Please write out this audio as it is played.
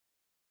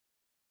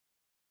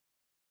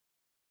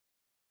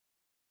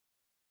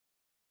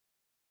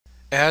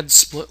Add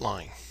split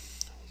line.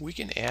 We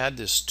can add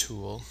this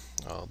tool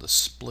to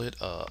split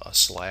a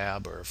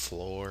slab or a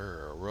floor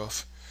or a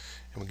roof,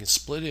 and we can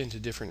split it into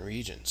different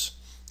regions.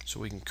 So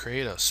we can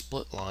create a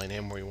split line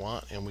anywhere we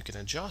want, and we can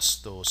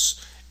adjust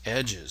those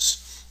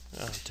edges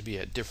to be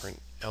at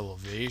different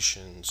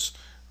elevations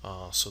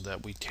so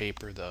that we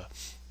taper the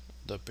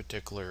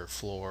particular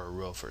floor or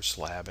roof or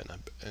slab in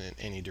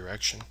any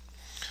direction.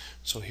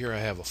 So here I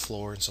have a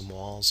floor and some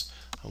walls.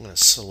 I'm going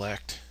to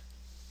select,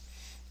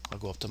 I'll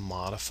go up to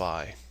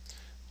modify,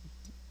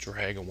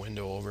 drag a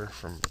window over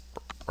from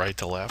right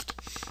to left,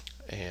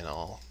 and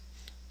I'll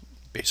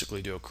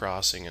basically do a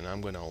crossing, and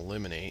I'm going to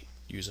eliminate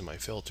using my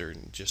filter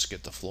and just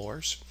get the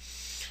floors.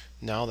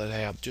 Now that I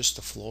have just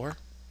the floor,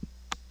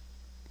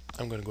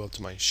 I'm going to go up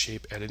to my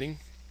shape editing.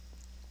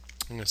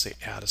 I'm going to say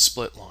add a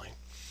split line,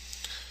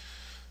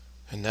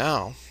 and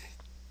now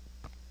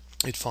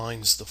it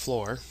finds the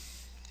floor.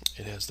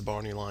 It has the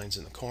boundary lines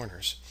in the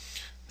corners.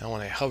 Now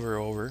when I hover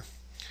over,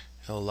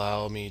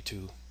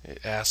 it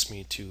asks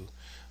me to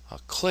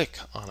click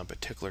on a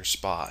particular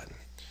spot.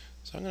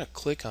 So I'm going to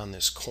click on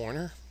this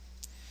corner,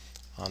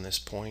 on this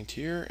point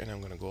here, and I'm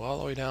going to go all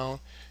the way down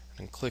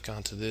and click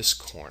onto this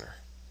corner.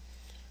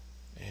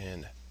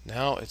 And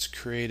now it's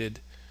created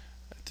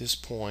at this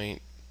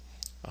point,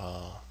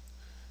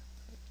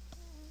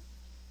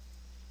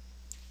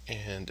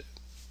 and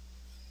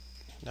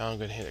now I'm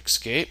going to hit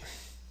escape.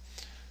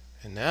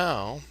 And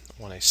now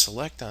when I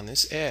select on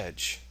this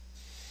edge,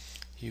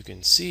 you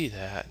can see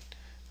that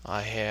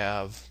I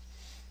have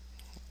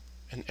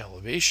an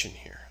elevation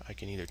here. I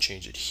can either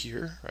change it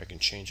here or I can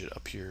change it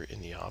up here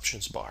in the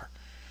options bar.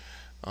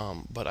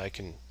 But I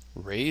can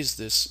raise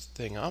this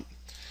thing up.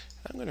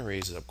 I'm going to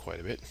raise it up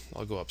quite a bit.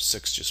 I'll go up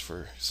 6 just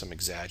for some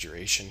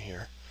exaggeration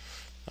here.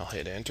 I'll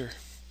hit enter.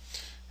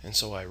 And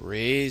so I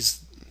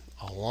raise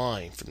a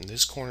line from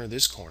this corner to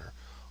this corner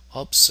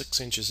up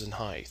 6 inches in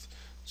height.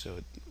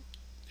 So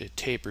it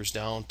tapers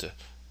down to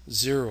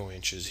 0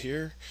 inches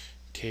here,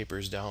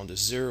 tapers down to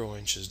 0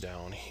 inches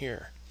down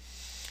here.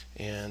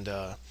 And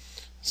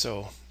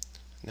so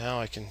now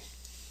I can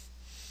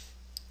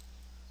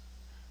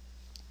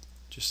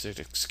just hit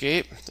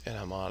escape, and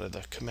I'm out of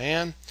the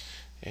command,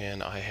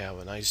 and I have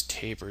a nice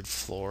tapered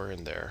floor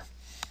in there.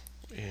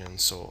 And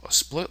so a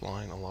split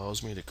line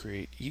allows me to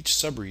create each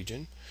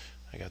subregion.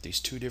 I got these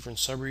 2 different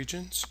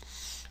subregions.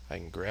 I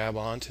can grab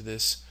onto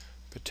this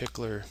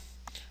particular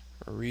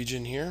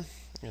region here,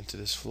 into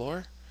this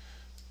floor,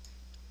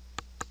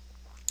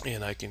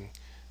 and I can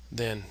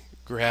then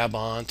grab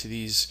onto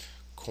these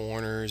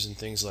corners and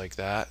things like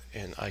that,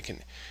 and I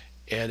can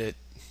edit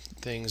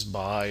things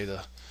by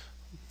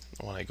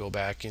when I go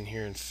back in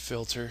here and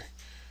filter,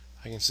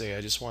 I can say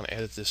I just want to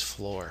edit this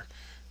floor,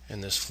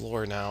 and this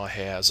floor now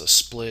has a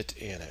split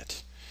in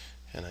it,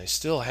 and I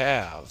still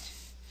have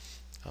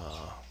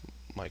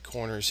my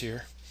corners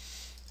here.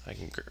 I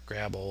can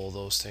grab all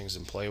those things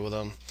and play with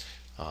them.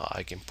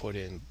 I can put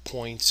in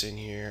points in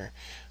here.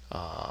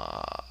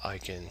 I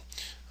can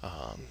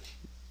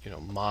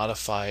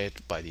modify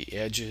it by the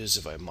edges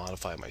if I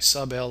modify my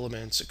sub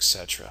elements,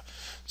 etc.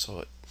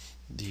 So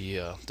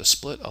the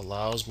split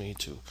allows me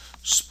to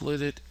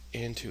split it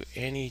into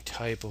any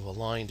type of a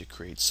line to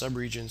create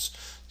subregions,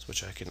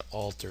 which I can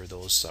alter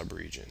those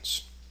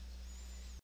subregions.